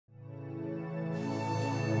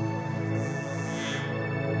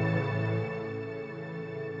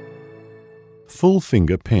full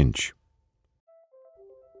finger pinch.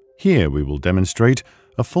 Here we will demonstrate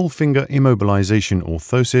a full finger immobilization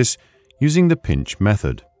orthosis using the pinch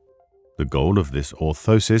method. The goal of this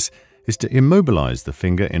orthosis is to immobilize the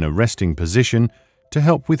finger in a resting position to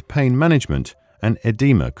help with pain management and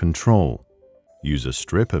edema control. Use a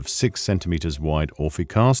strip of 6 cm wide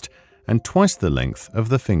Orficast and twice the length of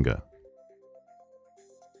the finger.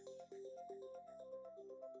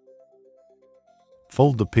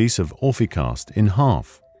 Fold the piece of Orficast in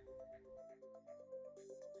half.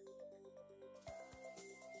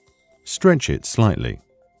 Stretch it slightly.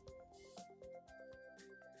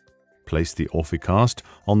 Place the Orficast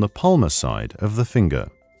on the palmar side of the finger.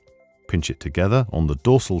 Pinch it together on the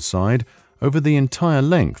dorsal side over the entire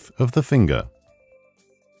length of the finger.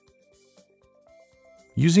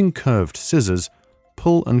 Using curved scissors,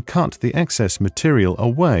 pull and cut the excess material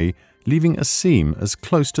away, leaving a seam as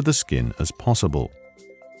close to the skin as possible.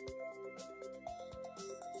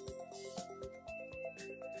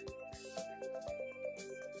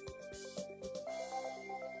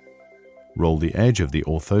 Roll the edge of the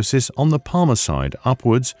orthosis on the palmar side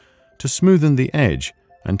upwards to smoothen the edge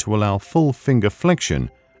and to allow full finger flexion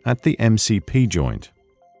at the MCP joint.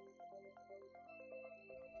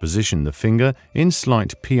 Position the finger in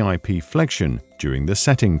slight PIP flexion during the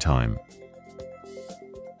setting time.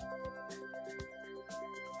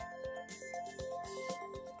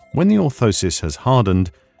 When the orthosis has hardened,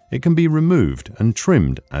 it can be removed and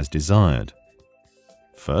trimmed as desired.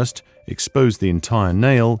 First, expose the entire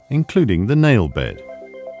nail, including the nail bed.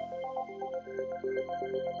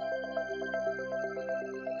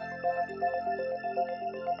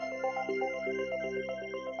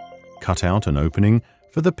 Cut out an opening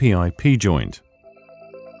for the PIP joint.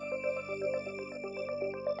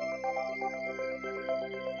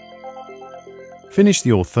 Finish the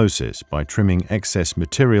orthosis by trimming excess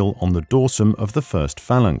material on the dorsum of the first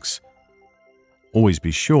phalanx. Always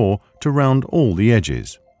be sure to round all the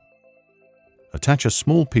edges. Attach a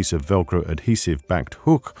small piece of Velcro adhesive backed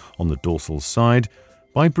hook on the dorsal side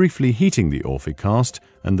by briefly heating the Orficast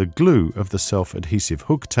and the glue of the self-adhesive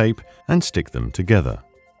hook tape and stick them together.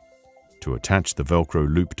 To attach the Velcro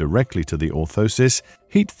loop directly to the orthosis,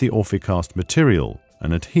 heat the Orficast material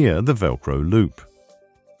and adhere the Velcro loop.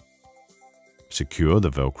 Secure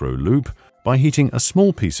the Velcro loop by heating a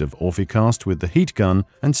small piece of Orficast with the heat gun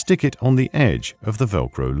and stick it on the edge of the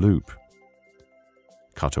Velcro loop.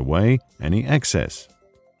 Cut away any excess.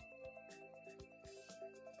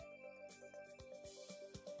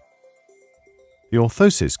 The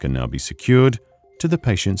orthosis can now be secured to the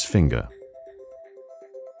patient's finger.